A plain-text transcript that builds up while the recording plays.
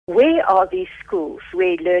where are these schools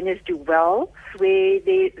where learners do well, where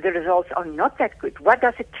the results are not that good? What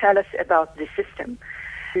does it tell us about the system?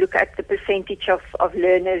 Look at the percentage of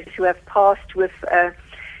learners who have passed with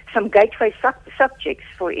some gateway subjects,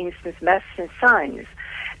 for instance, maths and science.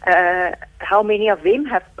 How many of them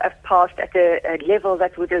have passed at a level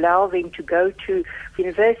that would allow them to go to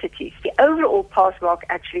universities? The overall pass mark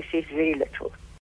actually says very little.